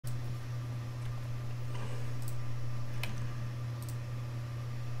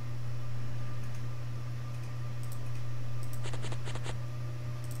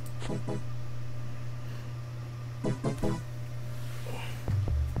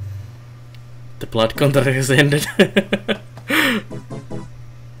The blood contract has ended.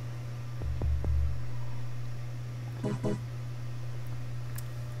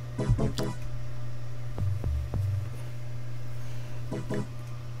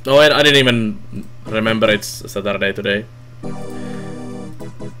 Oh, I didn't even remember it's Saturday today.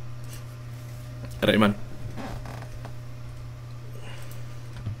 Rayman.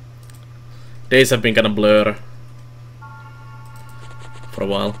 Days have been kind of blur for a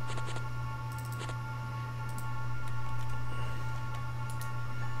while.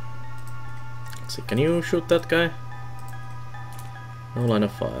 Let's see, can you shoot that guy? No line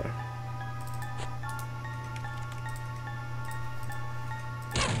of fire.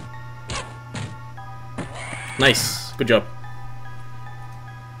 Nice, good job.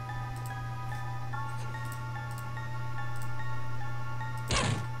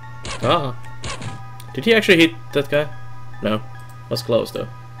 Ah, did he actually hit that guy? No, was close though.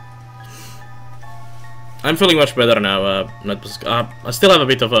 I'm feeling much better now. I still have a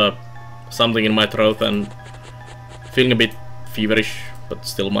bit of something in my throat and feeling a bit feverish, but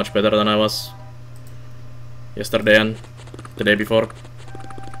still much better than I was yesterday and the day before.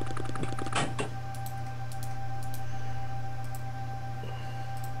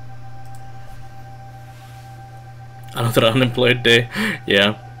 Another unemployed day,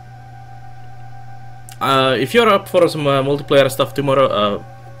 yeah. If you're up for some multiplayer stuff tomorrow,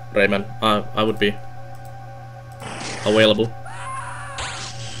 Rayman, I would be available.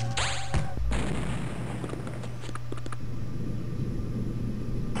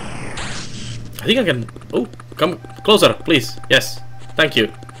 I think I can... Oh, come closer, please. Yes, thank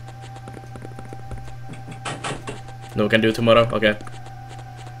you. No, can do tomorrow, okay.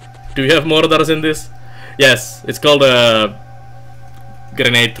 Do you have mortars in this? Yes, it's called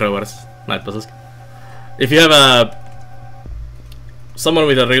grenade throwers, Night Bosses. If you have someone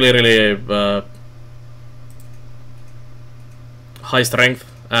with a really high strength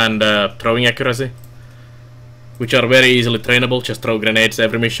and throwing accuracy, which are very easily trainable, just throw grenades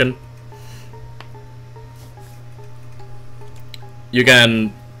every mission. You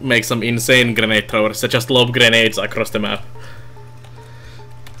can make some insane grenade throwers that just lob grenades across the map.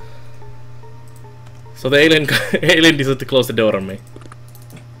 So the alien decided to close the door on me.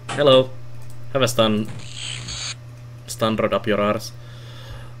 Hello. Have a stun rod up your arse.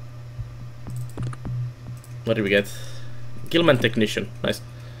 What did we get? Gilman Technician. Nice.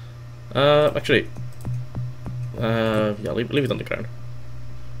 Actually, yeah, leave it on the ground.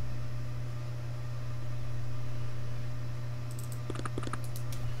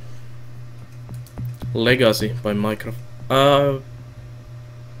 Legacy by Micro. I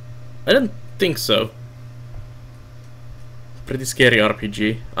don't think so. Pretty scary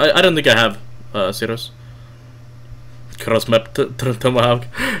RPG. I don't think I have Cirrus. Cross map Tomahawk.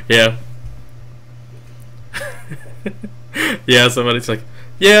 Yeah. Yeah, somebody's like,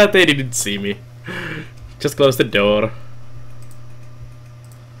 yeah, they didn't see me. Just close the door.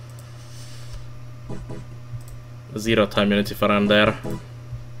 Zero time unity for run there.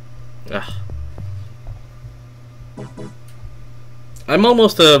 Ah. I'm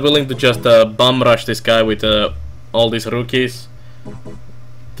almost willing to just bum rush this guy with all these rookies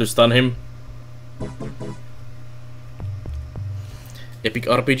to stun him. Epic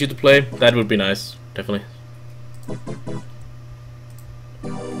RPG to play, that would be nice, definitely.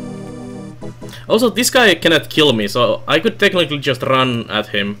 Also, this guy cannot kill me, so I could technically just run at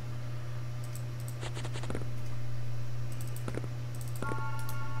him.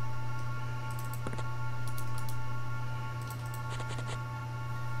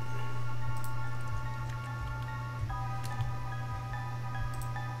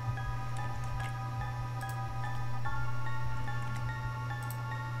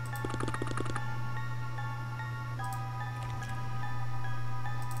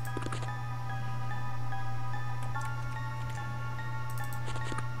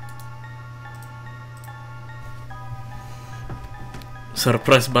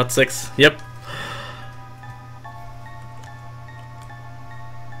 Surprise butt sex, yep.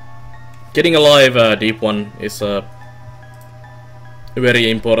 Getting a live deep one is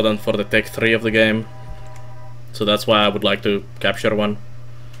very important for the tech 3 of the game. So that's why I would like to capture one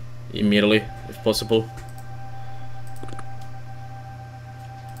immediately, if possible.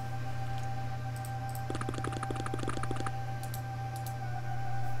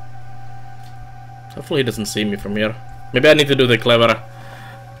 Hopefully he doesn't see me from here. Maybe I need to do the clever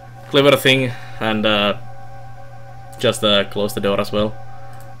thing and just close the door as well,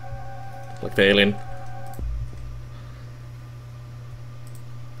 like the alien.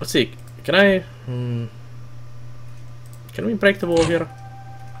 Let's see. Can I? Can we break the wall here?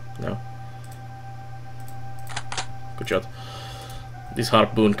 No. Good shot. These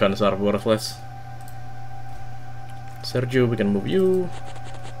harpoon guns are worthless. Sergio, we can move you.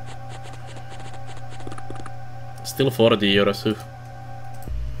 Still 40 euros too.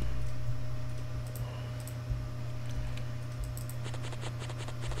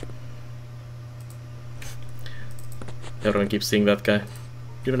 Everyone keeps seeing that guy.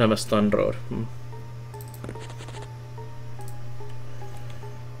 You don't have a stun rod.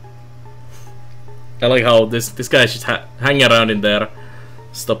 I like how this guy is just hanging around in there,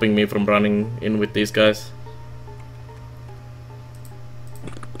 stopping me from running in with these guys.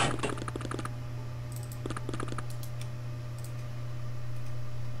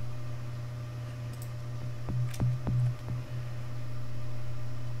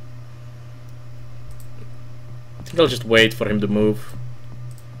 I think I'll just wait for him to move.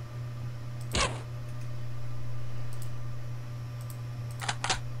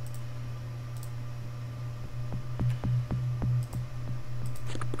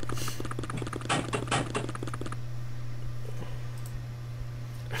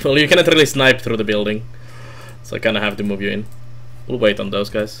 Well, you cannot really snipe through the building, so I kinda have to move you in. We'll wait on those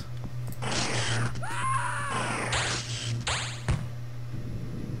guys.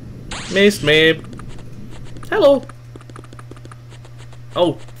 Missed me. Hello.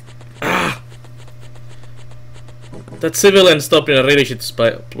 Oh. Ah. That civilian stopped in a really shit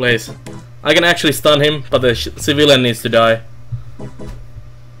place. I can actually stun him, but the civilian needs to die.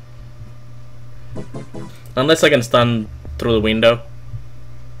 Unless I can stun through the window.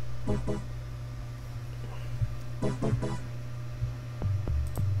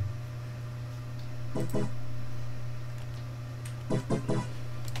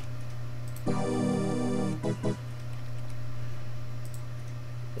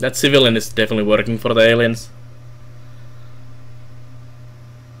 That civilian is definitely working for the aliens.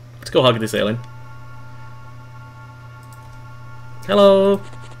 Let's go hug this alien. Hello!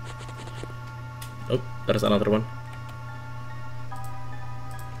 Oh, there's another one.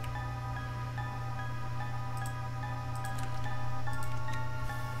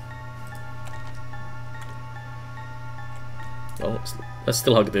 Well, let's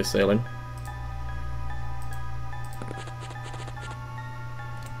still hug this alien.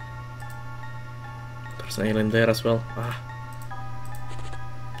 There's an alien there as well. Ah.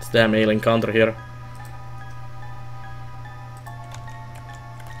 It's damn alien counter here.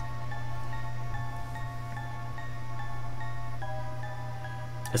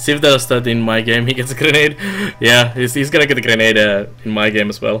 As if does that in my game, he gets a grenade. Yeah, he's gonna get a grenade in my game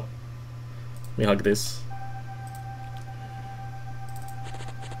as well. Let me hug this.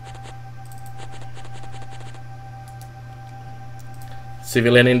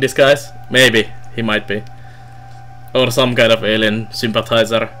 Civilian in disguise? Maybe. He might be. Or some kind of alien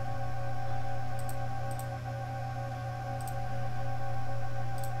sympathizer.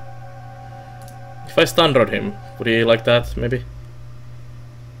 If I stun rod him, would he like that, maybe?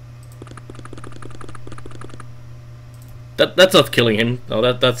 That's not killing him. No,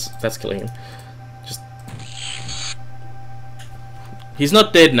 that's killing him. Just he's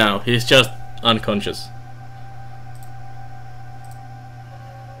not dead now, he's just unconscious.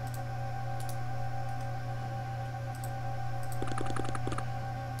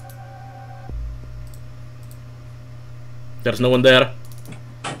 There's no one there.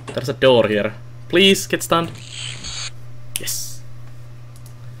 There's a door here. Please get stunned. Yes.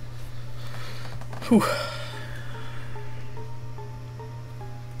 Whew.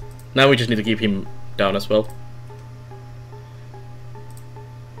 Now we just need to keep him down as well.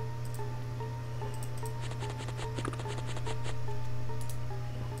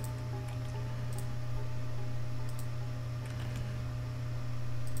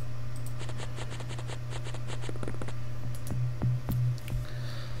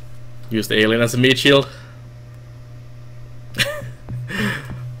 Use the alien as a meat shield.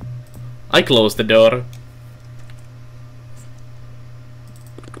 I closed the door.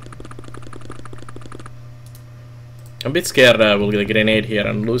 I'm a bit scared we'll get a grenade here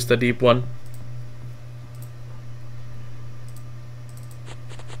and lose the deep one.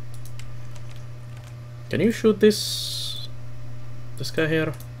 Can you shoot this guy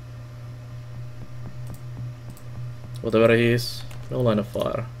here? Whatever he is. No line of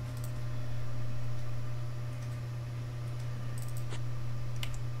fire.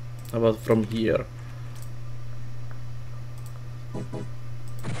 How about from here?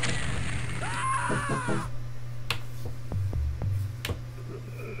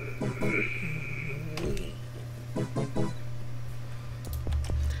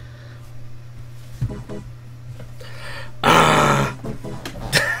 Ah!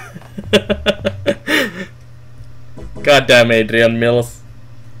 Goddamn Adrian Mills.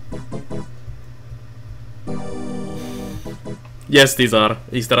 Yes, these are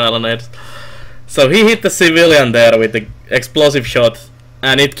Easter Island nades. So he hit the civilian there with the explosive shot,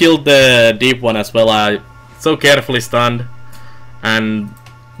 and it killed the deep one as well. I so carefully stunned, and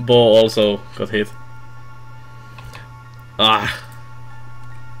Bo also got hit. Ah,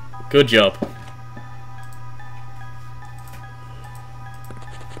 good job.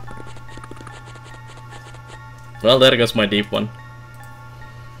 Well, there goes my deep one.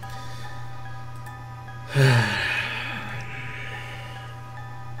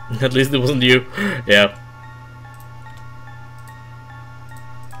 At least it wasn't you. Yeah.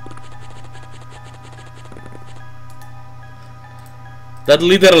 That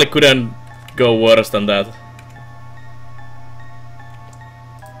literally couldn't go worse than that.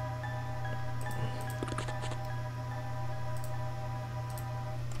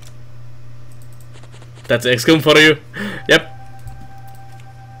 That's XCOM for you. Yep.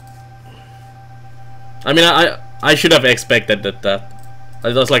 I mean, I should have expected that.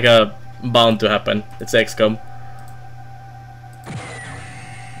 It was like a bound to happen. It's XCOM.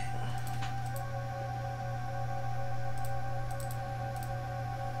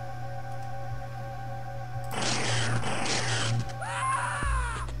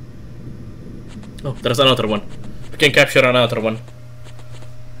 Oh, there's another one. We can capture another one.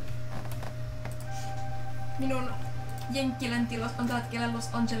 Minun Jenkkilän tilos on tällä hetkellä Los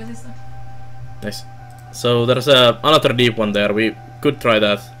Angelesissa. Nice. So there's another deep one there. We could try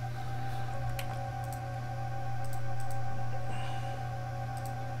that.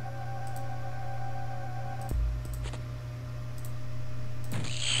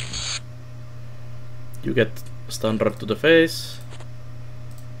 You get stun rod to the face.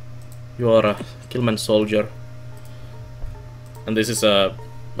 You are a Killman soldier. And this is a,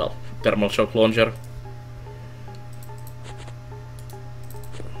 well, thermal shock launcher.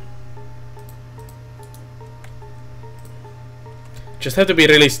 Just have to be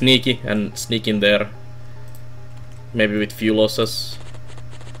really sneaky and sneak in there. Maybe with few losses.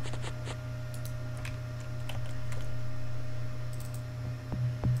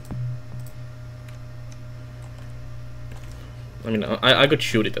 I mean, I could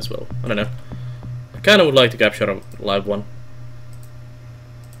shoot it as well. I don't know. I kinda would like to capture a live one.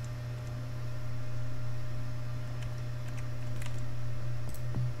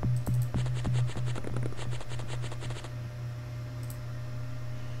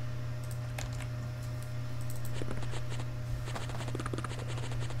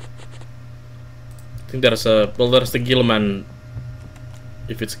 I think there's a, well, there's the Gilman,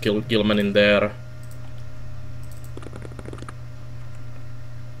 if it's Gilman in there.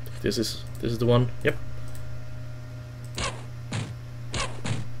 This is the one. Yep.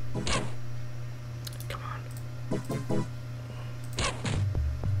 Come on.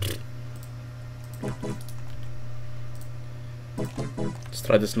 Let's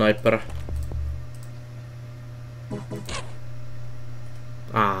try the sniper.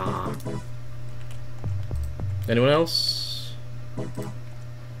 Ah. Anyone else?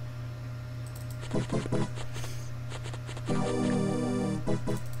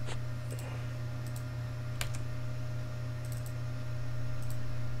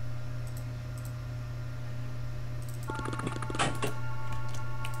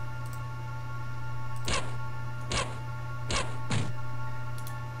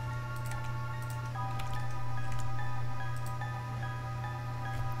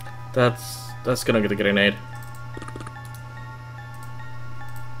 That's gonna get a grenade.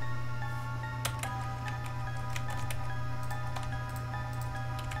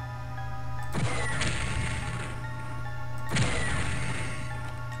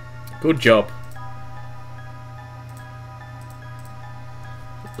 Good job.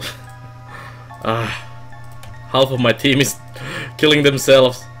 Half of my team is killing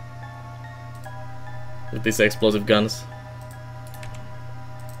themselves with these explosive guns.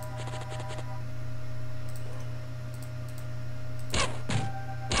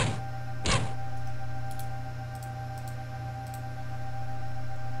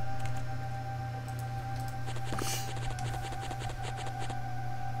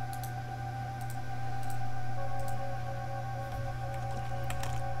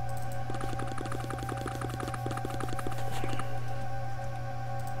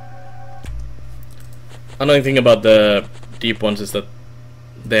 Another thing about the deep ones is that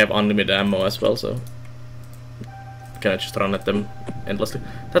they have unlimited ammo as well, so you can just run at them endlessly.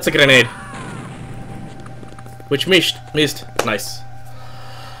 That's a grenade, which missed. Nice.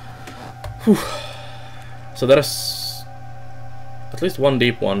 Whew. So there's at least one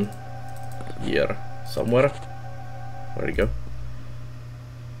deep one here somewhere. Where'd he go?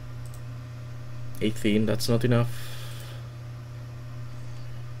 18, that's not enough.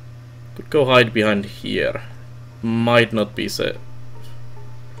 Could go hide behind here. Might not be safe.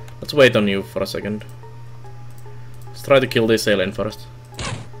 Let's wait on you for a second. Let's try to kill this alien first.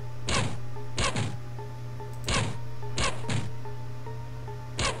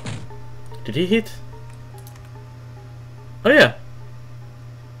 Did he hit? Oh yeah.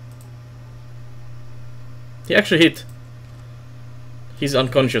 He actually hit. He's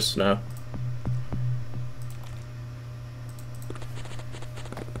unconscious now.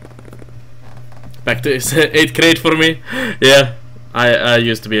 Back to 8th grade for me. Yeah, I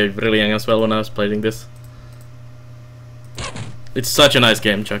used to be really young as well when I was playing this. It's such a nice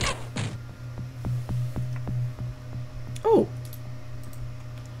game, Chuck. Oh.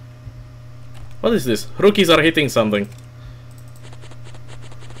 What is this? Rookies are hitting something.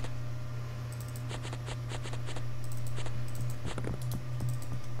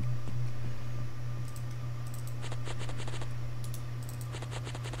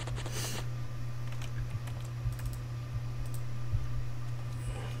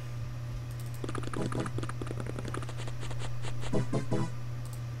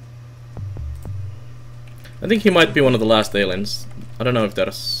 I think he might be one of the last aliens. I don't know if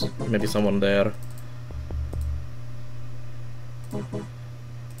there's maybe someone there.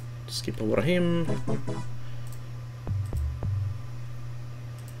 Skip over him.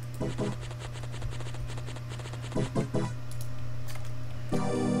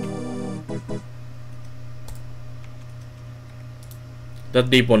 That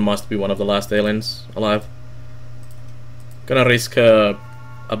deep one must be one of the last aliens alive. Gonna risk a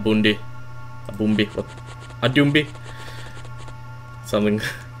Bumbi, what? A Dumbi? Something,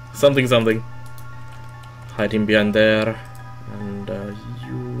 something. Hide him behind there. And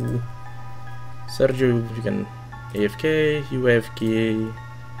you... Sergio, you can AFK, you AFK.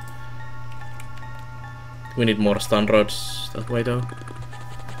 We need more stun rods that way though.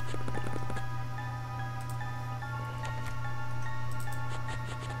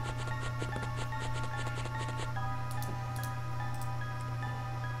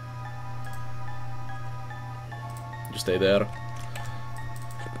 Just stay there.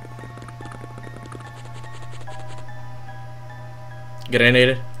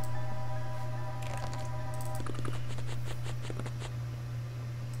 Grenade.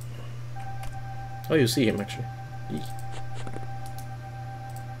 Oh, you see him actually. Eek.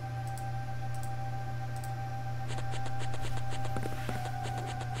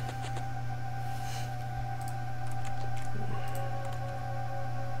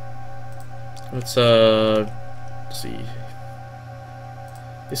 Let's see.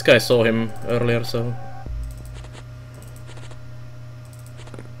 This guy saw him earlier, so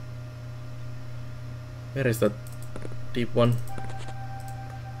where is that deep one?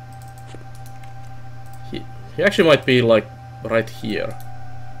 He actually might be like right here.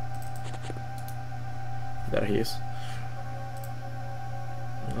 There he is.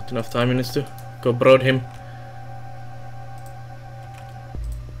 Not enough time in this to go broad him.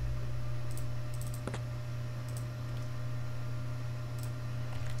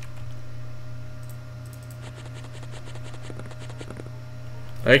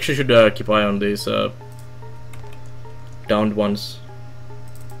 I actually should keep eye on these downed ones.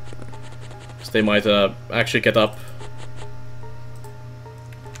 Because they might actually get up.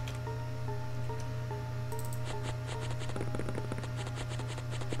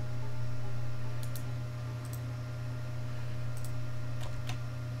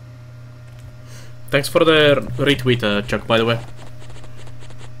 Thanks for the retweet, Chuck, by the way.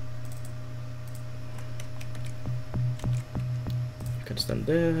 You can stand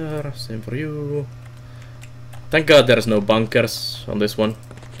there, same for you. Thank God there's no bunkers on this one,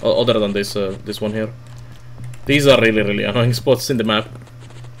 other than this this one here. These are really annoying spots in the map.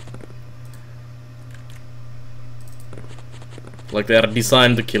 Like they are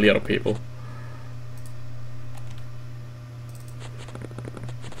designed to kill your people.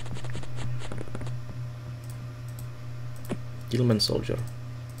 Gilman soldier.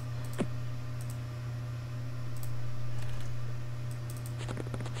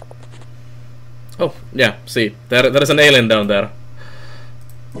 Oh, yeah, see, there is an alien down there.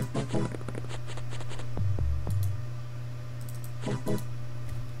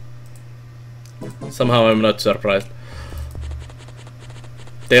 Somehow I'm not surprised.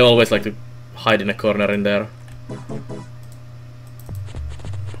 They always like to hide in a corner in there.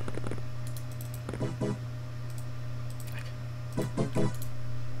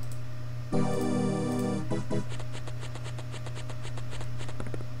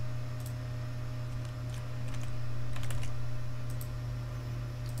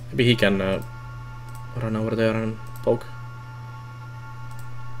 Maybe he can run over there and poke.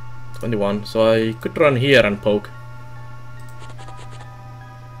 21, so I could run here and poke.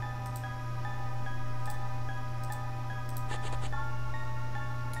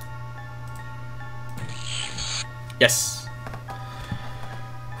 Yes.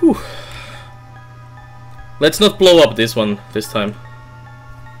 Whew. Let's not blow up this one this time.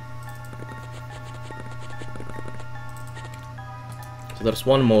 So there's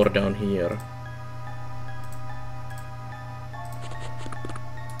one more down here.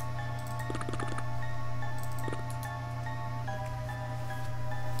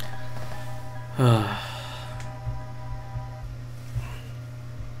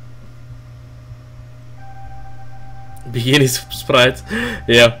 Beginning sprite,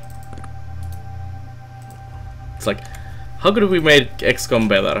 yeah. It's like, how could we make XCOM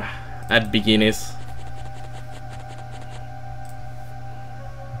better? Add beginnings.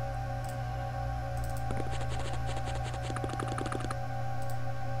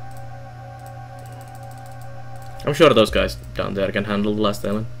 I'm sure those guys down there can handle the last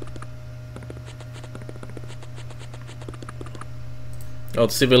island. Oh,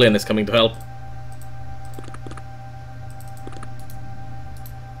 the civilian is coming to help.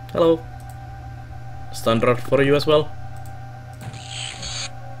 Hello. Standard for you as well.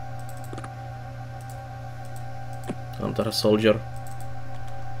 Another soldier.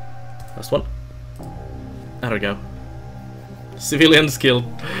 Last one. There we go. Civilians killed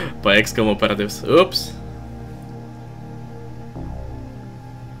by XCOM operatives. Oops.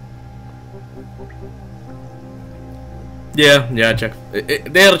 Yeah, Jack.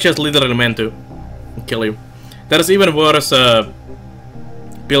 They are just literally meant to kill you. There's even worse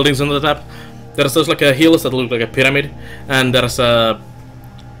buildings on the top. There's those like hills that look like a pyramid, and there's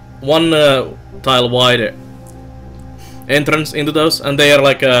one tile wide entrance into those, and they are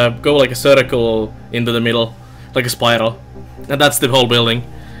like go like a circle into the middle, like a spiral, and that's the whole building.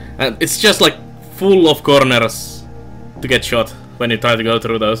 And it's just like full of corners to get shot when you try to go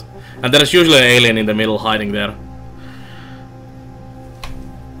through those. And there's usually an alien in the middle hiding there.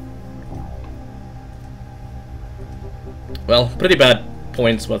 Well, pretty bad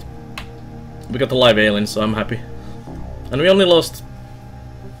points, but we got the live alien, so I'm happy. And we only lost...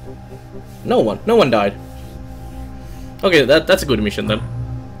 No one died. Okay, that's a good mission then.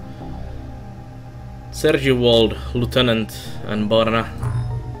 Sergio Wald, Lieutenant, and Barna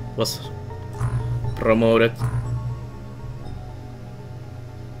was promoted.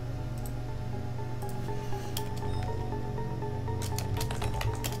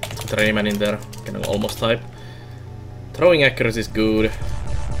 Rayman in there, can almost type. Throwing accuracy is good.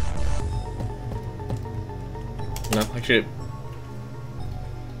 No, actually,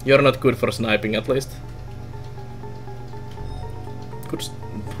 you're not good for sniping at least. Good,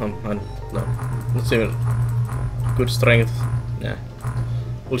 no, not even good strength. Yeah,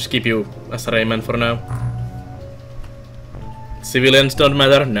 we'll just keep you as Rayman for now. Civilians don't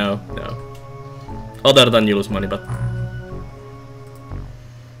matter. No. Other than you lose money, but.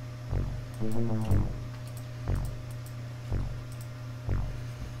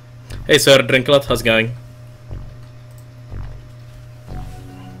 Hey sir, Drinklot, how's it going?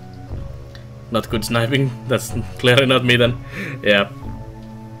 Not good sniping, that's clearly not me then. Yeah.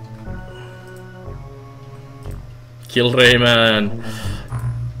 Kill Rayman.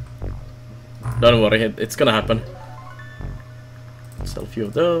 Don't worry, it's gonna happen. Sell a few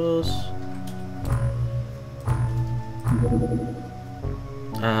of those.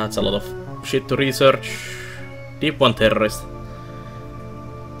 That's a lot of shit to research. Deep One Terrorist.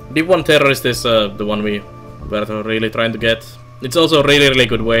 Deep One Terrorist is the one we were really trying to get. It's also a really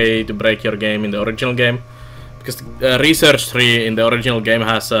good way to break your game in the original game, because Research 3 in the original game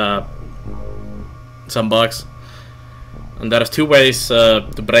has some bugs, and there's two ways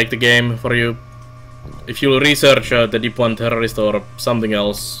to break the game for you. If you research the Deep One Terrorist or something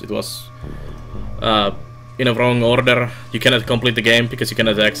else, it was in a wrong order, you cannot complete the game because you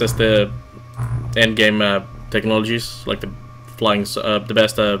cannot access the end game technologies like the flying, the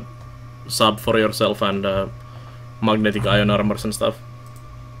best sub for yourself and magnetic ion armors and stuff.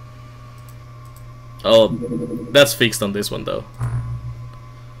 Oh, that's fixed on this one though.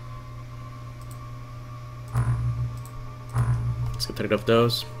 Let's get rid of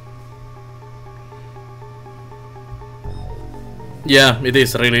those. Yeah, it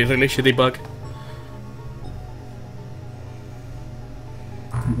is really shitty bug.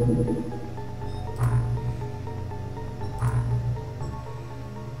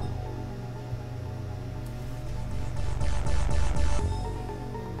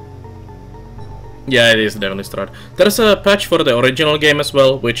 Yeah, it is definitely start. There's a patch for the original game as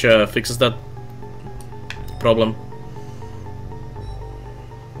well, which fixes that problem.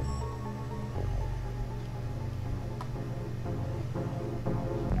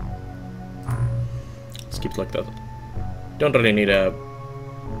 Skip like that. Don't really need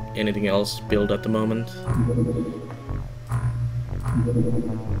anything else built at the moment.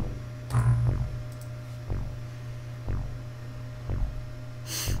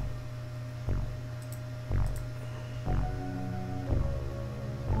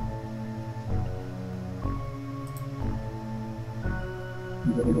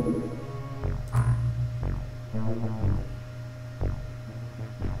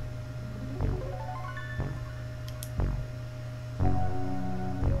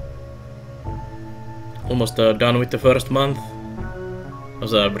 Almost done with the first month. It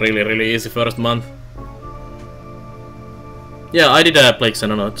was a really easy first month. Yeah, I did play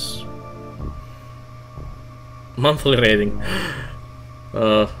Xenonauts. Monthly rating.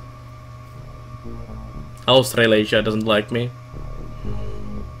 Australasia doesn't like me.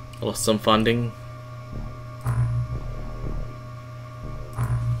 I lost some funding.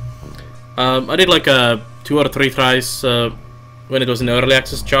 I did like 2 or 3 tries when it was in early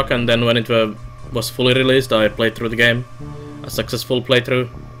access chock, and then when it was fully released, I played through the game. A successful playthrough.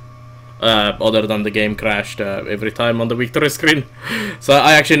 Other than the game crashed every time on the victory screen. So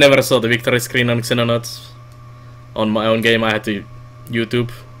I actually never saw the victory screen on Xenonauts. On my own game, I had to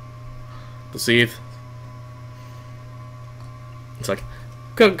YouTube to see it. It's like,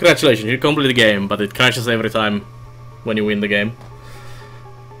 congratulations, you complete the game, but it crashes every time when you win the game.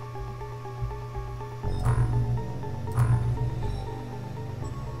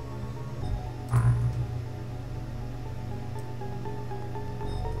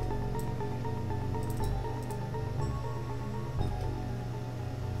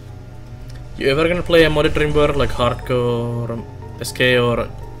 You ever gonna play a modded RimWorld like Hardcore, SK, or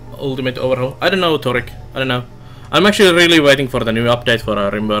Ultimate Overhaul? I don't know, Torik. I don't know. I'm actually really waiting for the new update for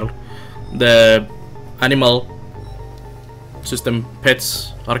RimWorld. The animal system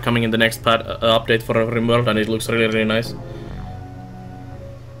pets are coming in the next update for RimWorld, and it looks really nice.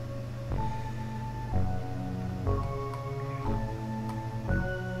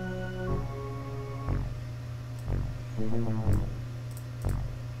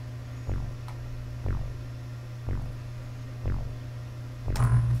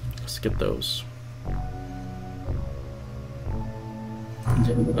 Let's get those.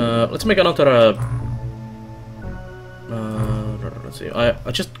 Let's make another. Let's see.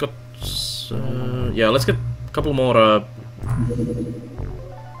 I just got. Yeah, let's get a couple more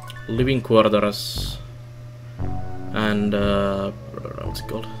living quarters and what's it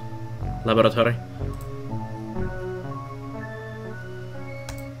called? Laboratory.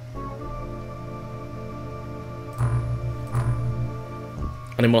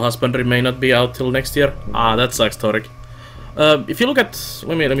 Animal husbandry may not be out till next year. Ah, that sucks, Torik. If you look at,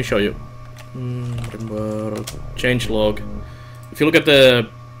 let me show you. Changelog. If you look at the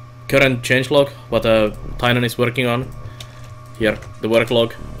current changelog, what Tynan is working on, here, the work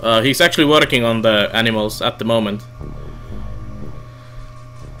log, he's actually working on the animals at the moment.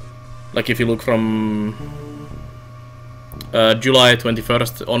 Like if you look from July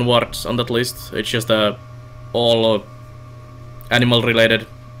 21st onwards on that list, it's just all animal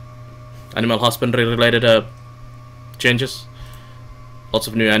husbandry related changes. Lots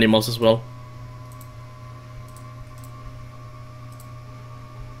of new animals as well.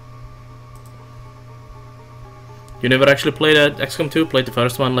 You never actually played XCOM 2? Played the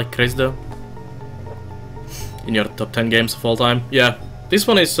first one like crazy though? In your top 10 games of all time? Yeah. This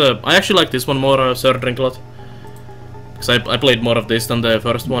one is, I actually like this one more, Sir Drinklot. Because I played more of this than the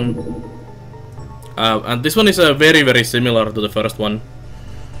first one. And this one is very similar to the first one.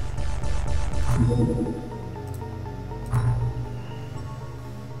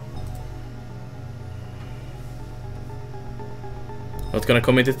 Not gonna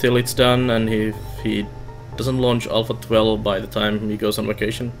commit it till it's done, and if he doesn't launch Alpha 12 by the time he goes on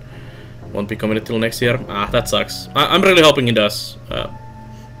vacation, won't be committed till next year. Ah, that sucks. I'm really hoping he does,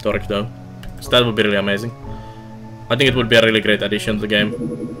 Torik though, because that would be really amazing. I think it would be a really great addition to the game.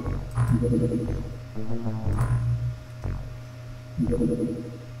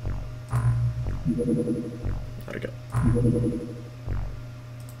 There we go.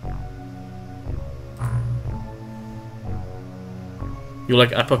 You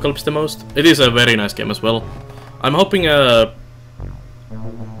like Apocalypse the most? It is a very nice game as well. I'm hoping now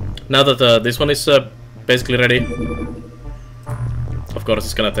that this one is basically ready. Of course,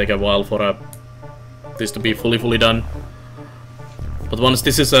 it's gonna take a while for this to be fully done. But once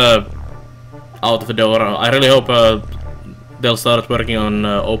this is out of the door. I really hope they'll start working on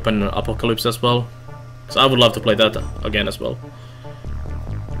Open Apocalypse as well. Because I would love to play that again as well.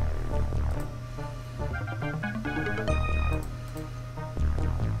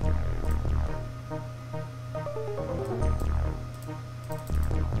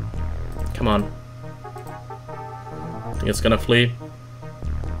 Come on. I think it's gonna flee.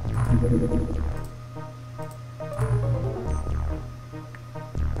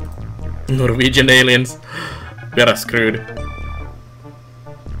 Norwegian aliens. We are screwed.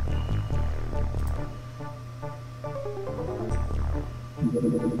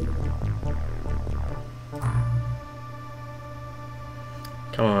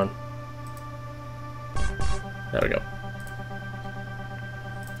 Come on. There we go.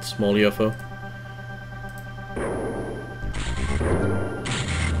 Small UFO.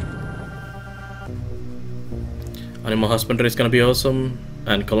 Animal husbandry is gonna be awesome.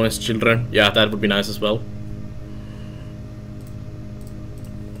 And colonist children. Yeah, that would be nice as well.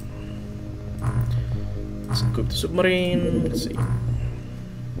 Let's equip the submarine. Let's see.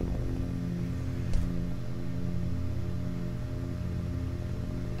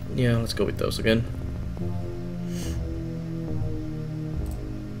 Yeah, let's go with those again.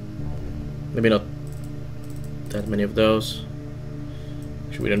 Maybe not that many of those.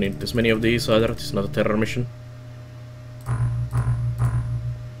 Actually, we don't need this many of these either. It's not a terror mission.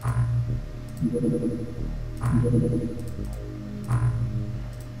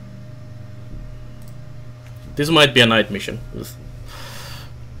 This might be a night mission.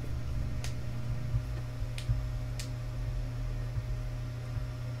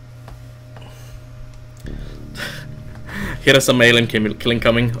 Here is some alien killing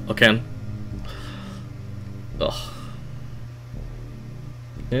coming. Okay. Ugh.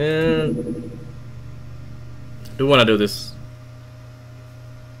 And do wanna do this?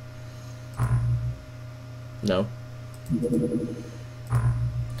 No.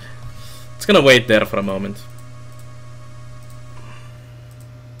 It's gonna wait there for a moment.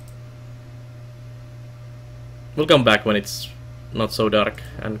 We'll come back when it's not so dark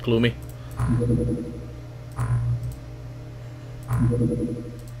and gloomy.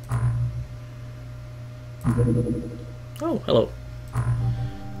 Oh, hello.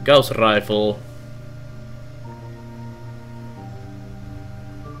 Gauss rifle.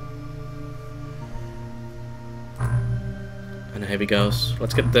 And a heavy Gauss.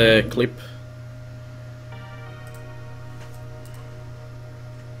 Let's get the clip.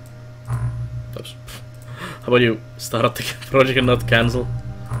 Oops. How about you start up the project and not cancel?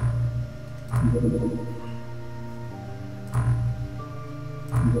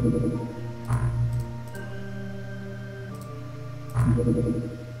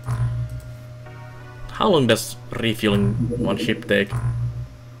 How long does refueling one ship take?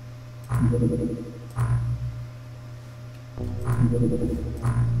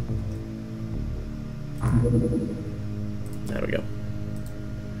 There we go.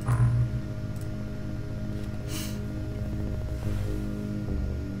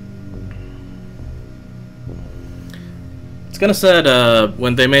 It's kinda sad,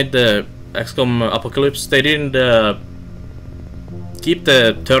 when they made the XCOM Apocalypse, they didn't keep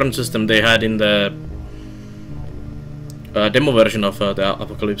the turn system they had in the demo version of the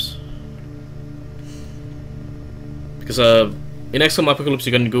Apocalypse. Because in XCOM Apocalypse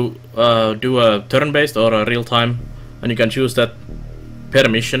you can go do a turn-based or a real-time, and you can choose that per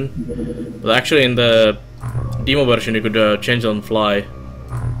mission. But actually in the demo version you could change on fly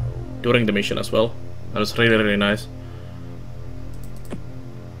during the mission as well. That was really, really nice.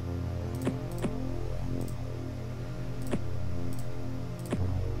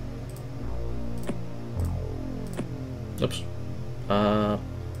 Oops.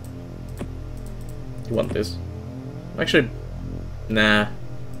 You want this? Actually, nah.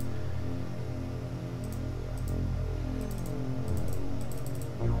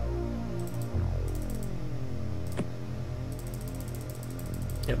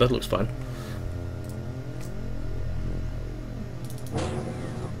 Yeah, that looks fine.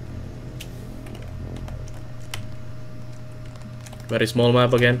 Very small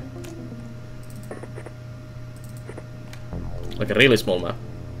map again. Like a really small map.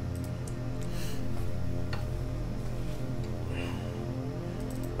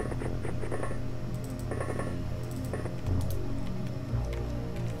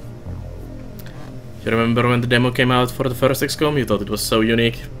 You remember when the demo came out for the first XCOM? You thought it was so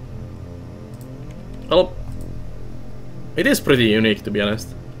unique. Well, it is pretty unique, to be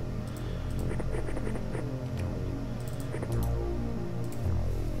honest.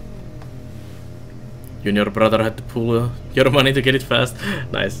 You and your brother had to pull your money to get it fast.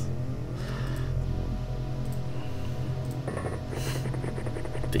 Nice.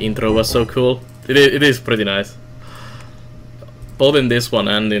 The intro was so cool. It is pretty nice. Both in this one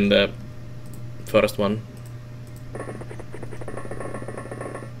and in the first one.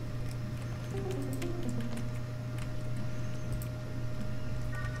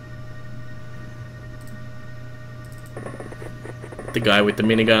 The guy with the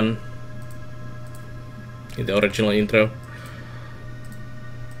minigun in the original intro.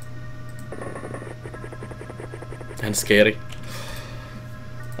 And scary.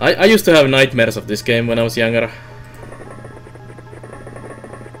 I used to have nightmares of this game when I was younger.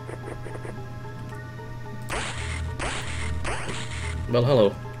 Well,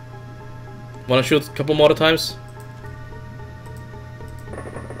 hello. Wanna shoot a couple more times?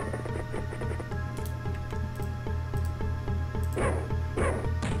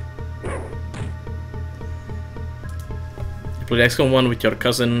 You played XCOM 1 with your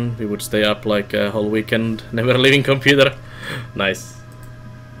cousin, we would stay up like a whole weekend, never leaving computer. Nice.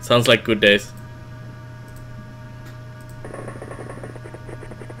 Sounds like good days.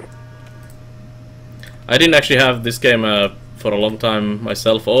 I didn't actually have this game for a long time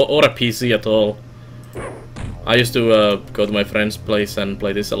myself, or a PC at all. I used to go to my friend's place and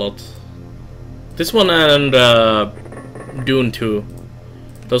play this a lot. This one and Dune 2.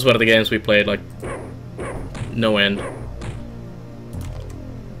 Those were the games we played like no end.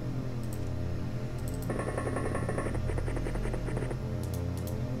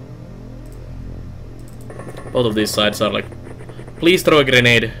 Both of these sides are like, please throw a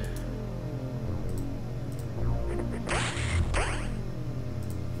grenade.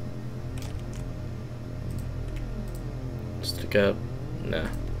 Just like a... nah.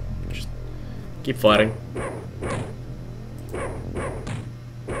 Just keep firing.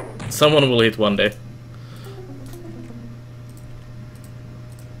 Someone will hit one day.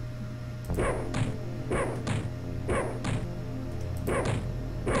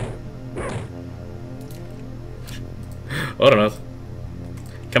 Or not.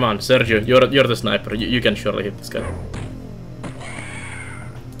 Come on, Sergio, you're the sniper. You can surely hit this guy.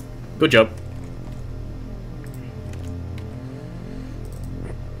 Good job.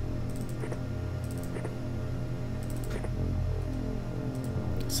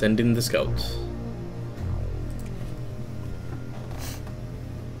 Send in the scout.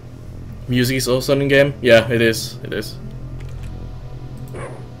 Music is also in game? Yeah, it is. It is.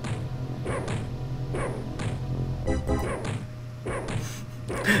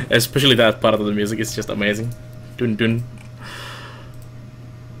 Especially that part of the music is just amazing. Dun dun.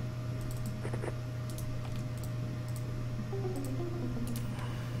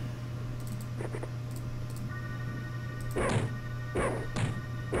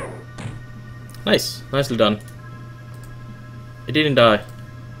 Nice. Nicely done. It didn't die.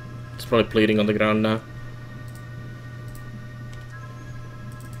 It's probably bleeding on the ground now.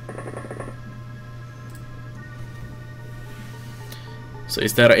 So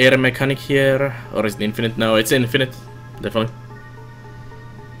is there air mechanic here, or is it infinite? No, it's infinite, definitely.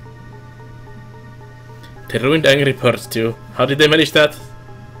 They ruined Angry Birds too. How did they manage that?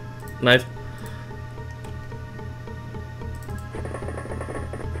 Nice.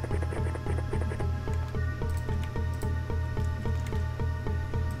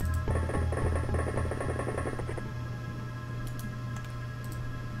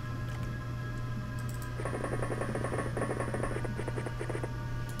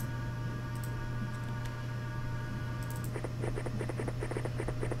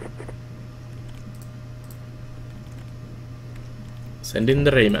 Send in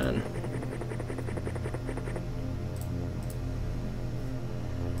the Rayman.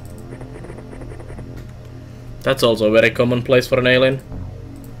 That's also a very common place for an alien.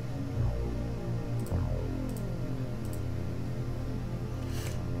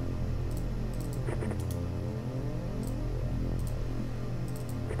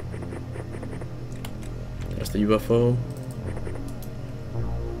 There's the UFO.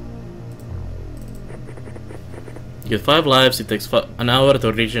 You get 5 lives, it takes an hour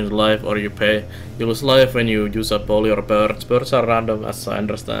to regenerate life, or you pay. You lose life when you use up all your birds. Birds are random, as I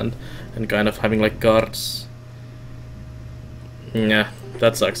understand, and kind of having like guards. Yeah,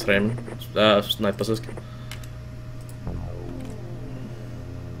 that sucks, Raymond. Night passes.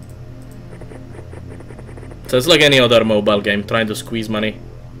 So it's like any other mobile game, trying to squeeze money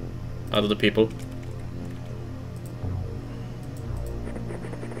out of the people.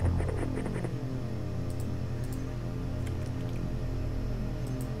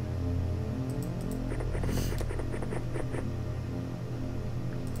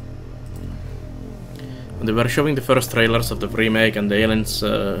 When they were showing the first trailers of the remake and the aliens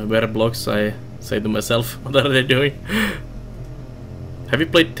were blocks, I say to myself, what are they doing? Have you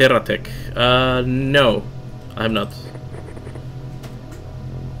played Terratech? No, I have not.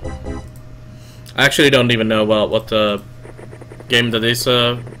 I actually don't even know what game that is,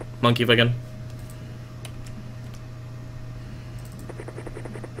 Monkey Wagon.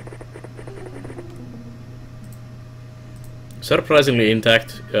 Surprisingly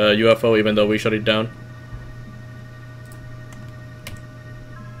intact UFO, even though we shut it down.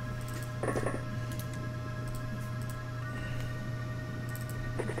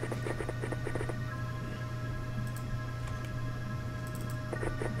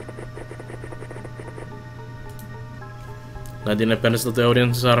 Independence of the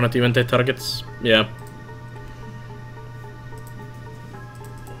audience are not even their targets. Yeah.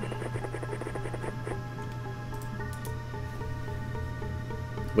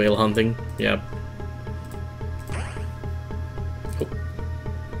 Whale hunting. Yeah. Oh.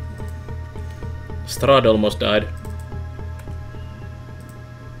 Strad almost died.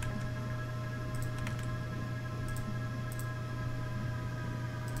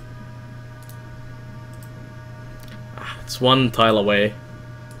 It's one tile away.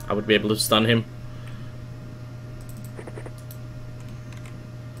 I would be able to stun him.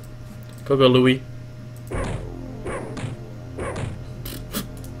 Go Louis.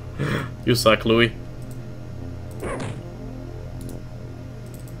 You suck, Louis.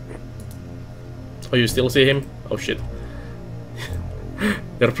 Oh, you still see him? Oh shit.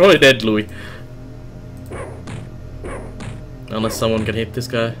 You're probably dead, Louis. Unless someone can hit this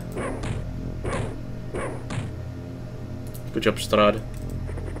guy. Good job, Strad.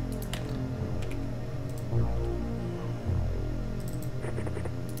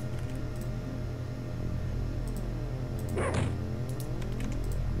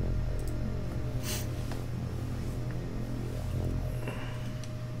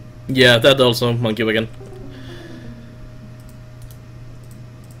 Yeah, that also, Monkey Wagon.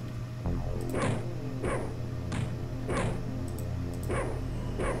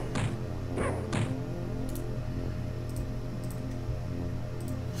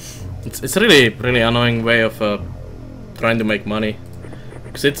 It's a really annoying way of trying to make money,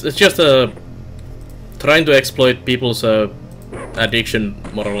 because it's just trying to exploit people's addiction,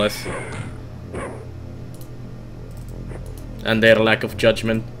 more or less, and their lack of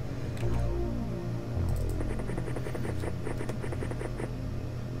judgment.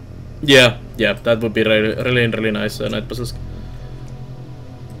 Yeah, that would be really nice, Night Buses.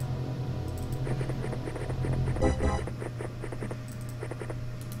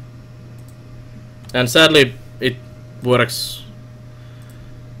 And sadly, it works.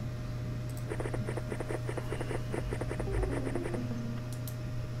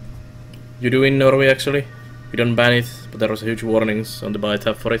 You do in Norway, actually. We don't ban it, but there was huge warnings on the buy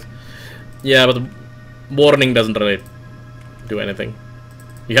tab for it. Yeah, but the warning doesn't really do anything.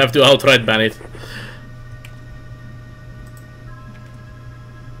 You have to outright ban it.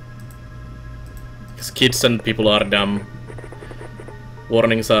 Because kids and people are dumb.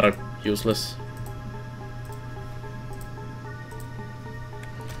 Warnings are useless.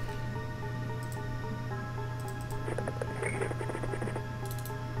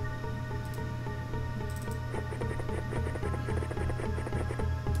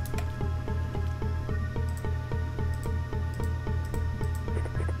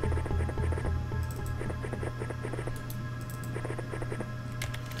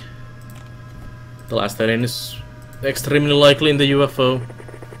 The last alien is extremely likely in the UFO.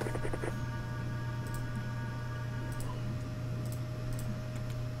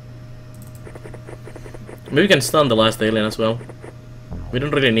 Maybe we can stun the last alien as well. We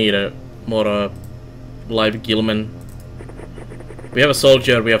don't really need a more live Gilman. We have a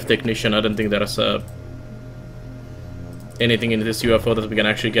soldier, we have a technician. I don't think there's anything in this UFO that we can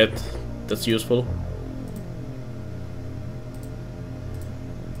actually get that's useful.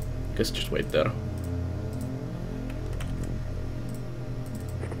 Guess just wait there.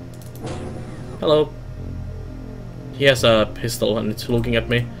 Hello. He has a pistol and it's looking at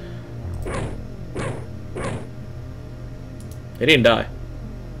me. He didn't die.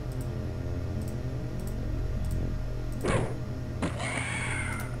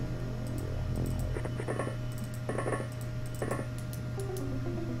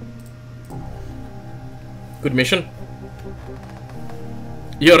 Good mission.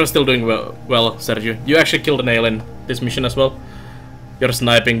 You're still doing well, Sergio. You actually killed an alien this mission as well. You're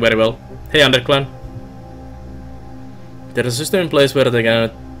sniping very well. Hey, Underclan. There's a system in place where they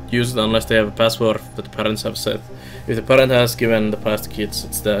cannot use it unless they have a password that the parents have set. If the parent has given the pass to kids,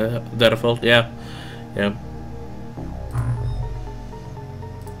 it's their fault. Yeah.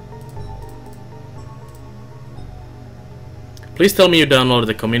 Please tell me you downloaded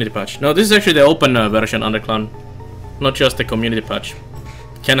the community patch. No, this is actually the open version, Underclown. Not just the community patch.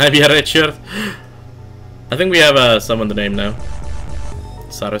 Can I be a red shirt? I think we have someone to name now.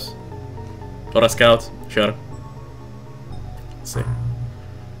 Sarus. Or a scout, sure. Let's see.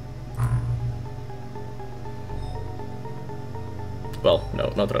 Well,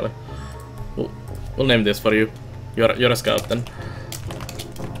 no, not really. We'll name this for you. You're a scout then.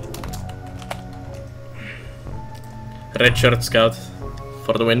 Red shirt scout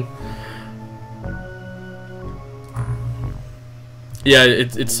for the win. Yeah,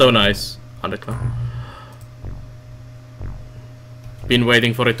 it's so nice, Underclown. Been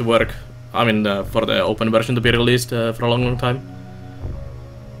waiting for it to work. I mean, for the open version to be released for a long time.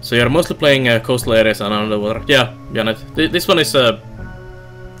 So you're mostly playing coastal areas and underwater. Yeah, Janet. This one is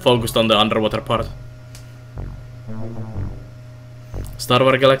focused on the underwater part. Star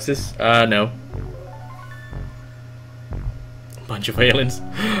Wars galaxies? No. Bunch of aliens.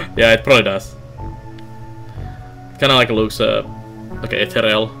 Yeah, it probably does. Kinda like looks like an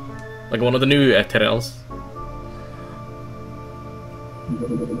ethereal. Like one of the new ethereals.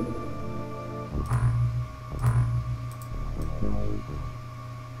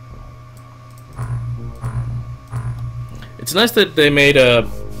 It's nice that they made I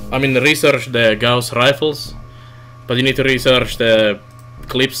mean, research the Gauss rifles, but you need to research the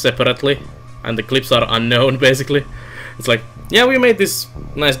clips separately, and the clips are unknown basically. It's like, yeah, we made this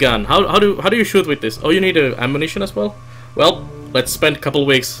nice gun. How do you shoot with this? Oh, you need ammunition as well? Well, let's spend a couple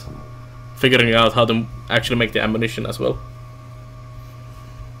weeks figuring out how to actually make the ammunition as well.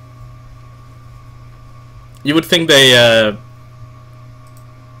 You would think they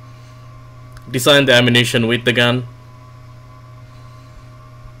designed the ammunition with the gun.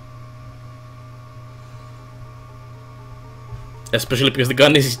 Especially because the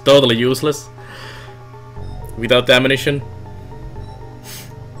gun is totally useless without the ammunition.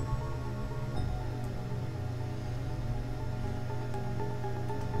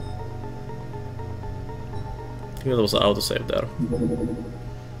 I think there was an autosave there.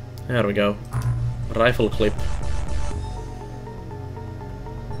 There we go. Rifle clip.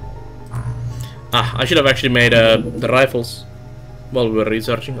 Ah, I should have actually made the rifles while we were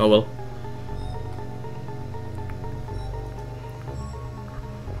researching. Oh well.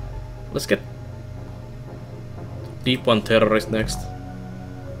 Let's get Deep One Terrorist next.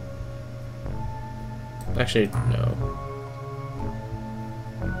 Actually, no.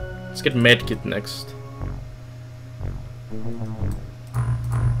 Let's get Medkit next.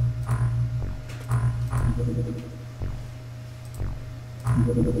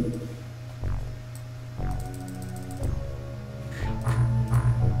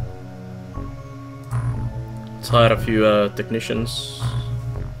 Let's hire a few technicians.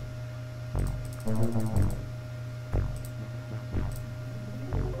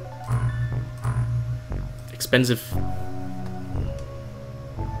 Expensive.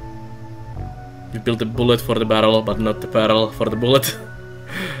 You built a bullet for the barrel, but not the barrel for the bullet.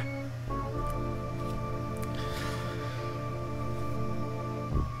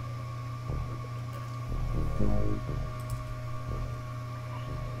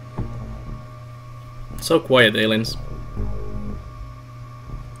 So quiet, aliens.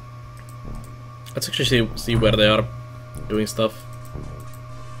 Let's actually see where they are doing stuff.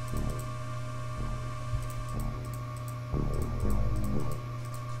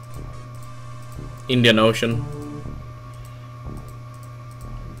 Indian Ocean,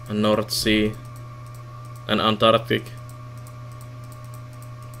 and North Sea, and Antarctic,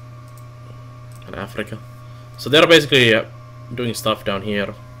 and Africa. So they're basically doing stuff down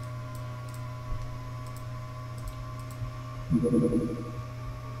here.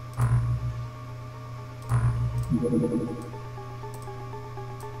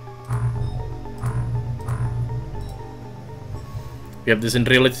 We have this in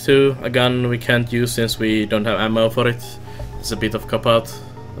reality too, a gun we can't use since we don't have ammo for it. It's a bit of cop-out,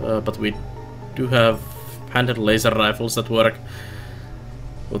 but we do have handheld laser rifles that work.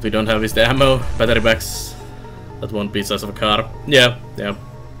 What we don't have is the ammo, battery packs. That won't be the size of a car. Yeah.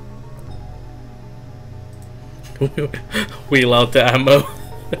 Wheel out the ammo.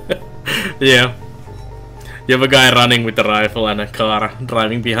 Yeah. You have a guy running with a rifle and a car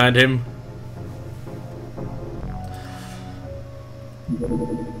driving behind him.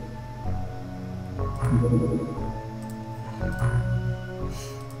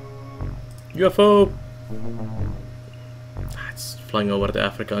 UFO! It's flying over to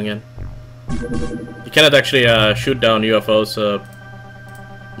Africa again. You cannot actually shoot down UFOs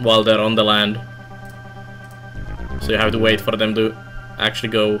while they're on the land. So you have to wait for them to actually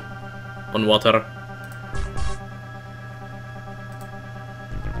go on water.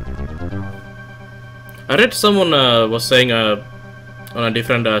 I read someone was saying on a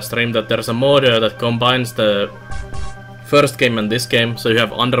different stream that there's a mod that combines the first game and this game, so you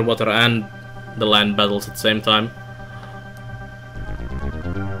have underwater and the land battles at the same time.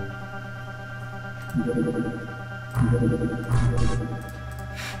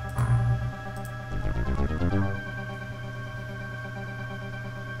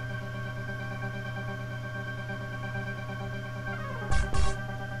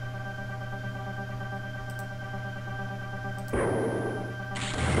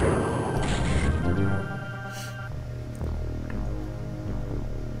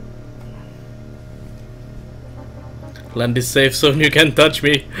 Land is safe zone, you can't touch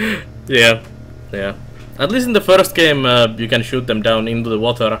me. Yeah, yeah. At least in the first game, you can shoot them down into the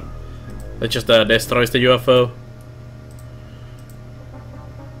water. That just destroys the UFO.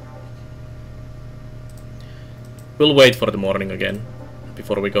 We'll wait for the morning again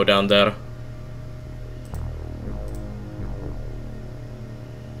before we go down there.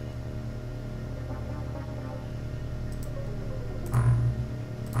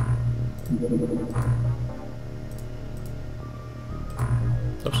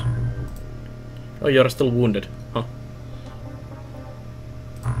 Oops. Oh, you're still wounded, huh?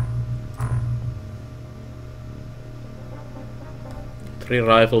 Three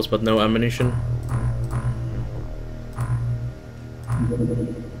rifles, but no ammunition.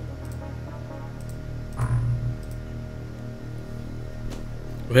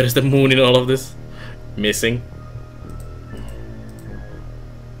 Where is the moon in all of this? Missing.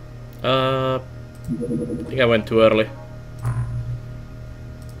 I think I went too early.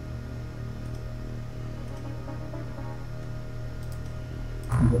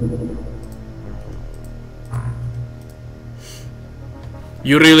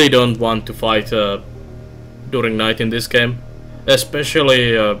 You really don't want to fight during night in this game,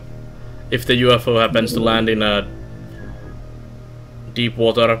 especially if the UFO happens to land in deep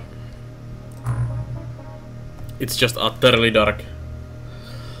water. It's just utterly dark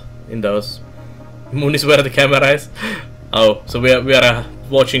in those. Moon is where the camera is. Oh, so we are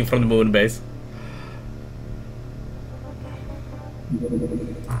watching from the moon base.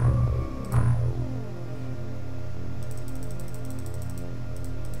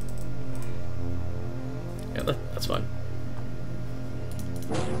 Yeah, that's fine.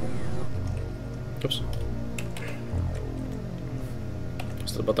 Oops.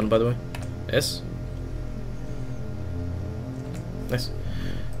 What's the button, by the way? S? Nice.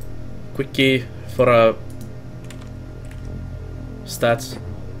 Quick key for stats.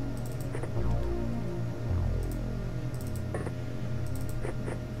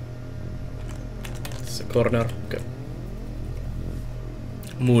 It's a corner. Okay.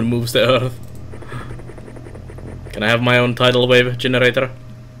 Moon moves the earth. Can I have my own tidal wave generator?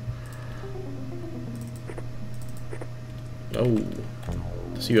 Oh,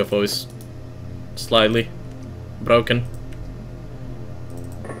 this UFO is slightly broken.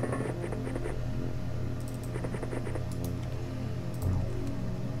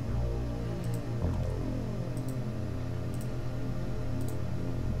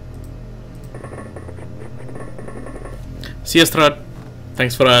 See you, Strad.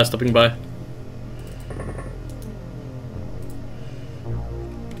 Thanks for stopping by.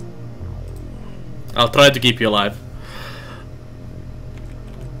 I'll try to keep you alive.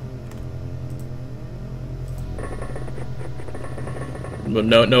 But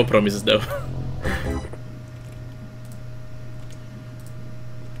no promises though.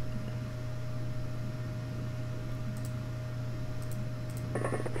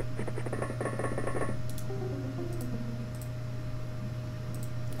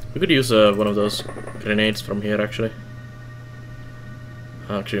 We could use one of those grenades from here actually.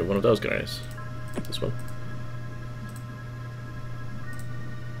 Actually, one of those grenades. This one.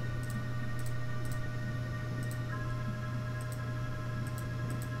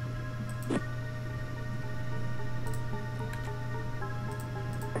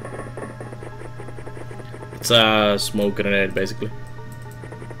 It's a smoke grenade basically,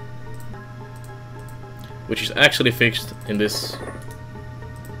 which is actually fixed in this.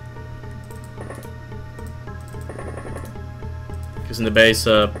 Because in the base,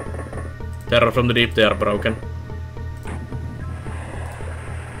 Terror from the Deep, they are broken.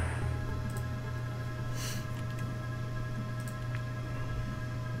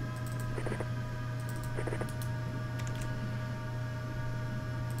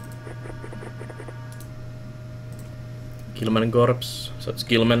 Gilman and Gorps, so it's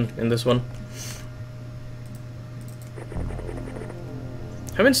Gilman in this one.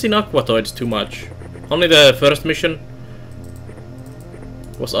 Haven't seen Aquatoids too much. Only the first mission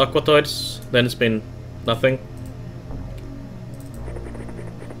was Aquatoids, then it's been nothing.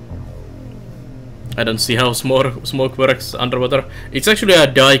 I don't see how smoke works underwater. It's actually a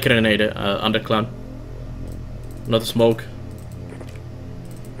dye grenade underclown, not smoke.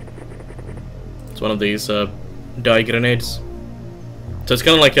 It's one of these dye grenades. So it's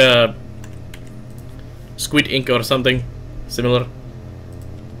kind of like a squid ink or something similar.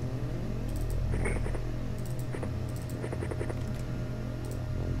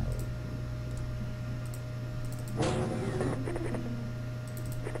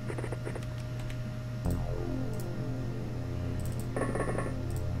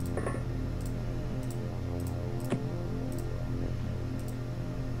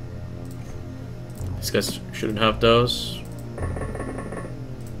 These guys shouldn't have those.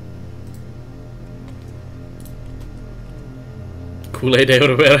 Kool-Aid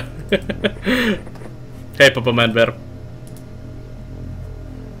everywhere. Hey, Papa Man Bear.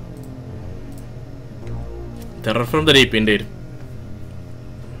 Terror from the deep, indeed.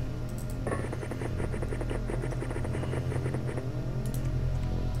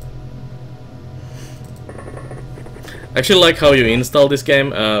 I actually like how you install this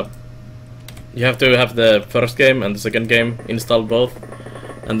game. You have to have the first game and the second game installed both,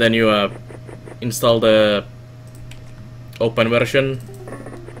 and then you install the open version.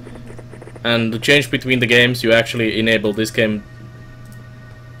 And to change between the games, you actually enable this game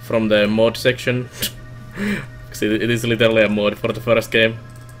from the mod section. Because it is literally a mod for the first game.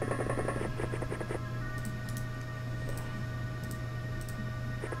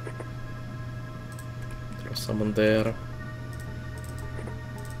 There's someone there.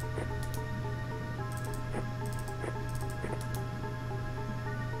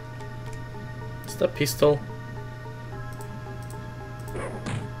 Is that a pistol?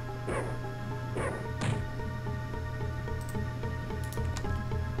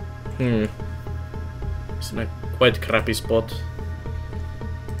 It's in a quite crappy spot.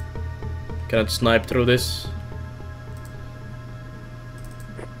 Cannot snipe through this.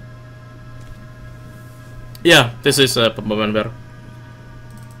 Yeah, this is Papa Man Bear.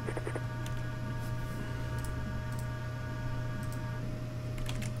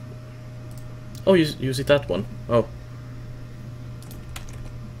 Oh, you see that one? Oh.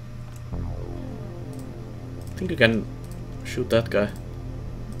 I think you can shoot that guy.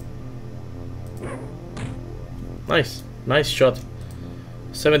 Nice, nice shot.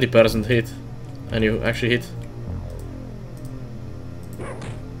 70% hit, and you actually hit.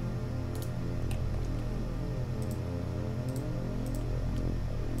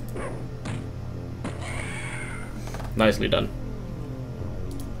 Nicely done.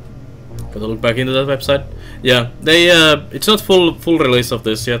 Gotta look back into that website. Yeah, they it's not full release of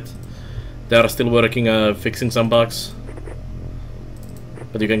this yet. They are still working fixing some bugs,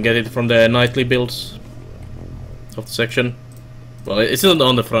 but you can get it from the nightly builds of the section. Well, it's not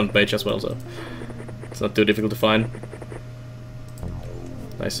on the front page as well, so it's not too difficult to find.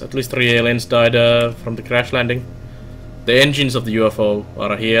 Nice, at least 3 aliens died from the crash landing. The engines of the UFO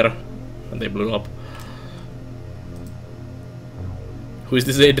are here, and they blew up. Who is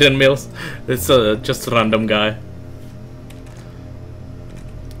this Adrian Mills? It's just a random guy.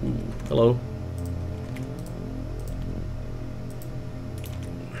 Ooh, hello.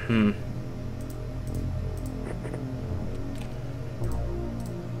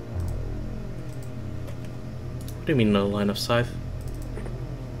 What do you mean no line of sight?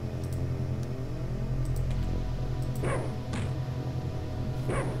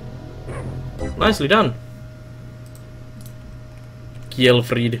 Nicely done.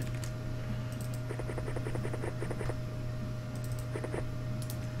 Kielfried.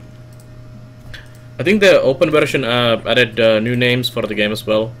 I think the open version added new names for the game as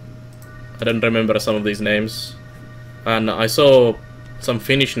well. I don't remember some of these names, and I saw some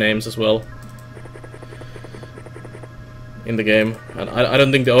Finnish names as well in the game, and I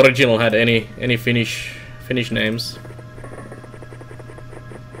don't think the original had any Finnish names.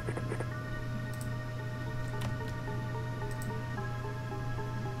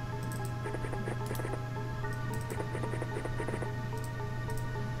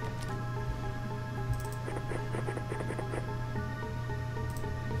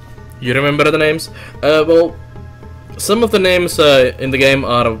 You remember the names? Well, some of the names in the game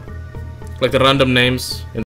are like the random names in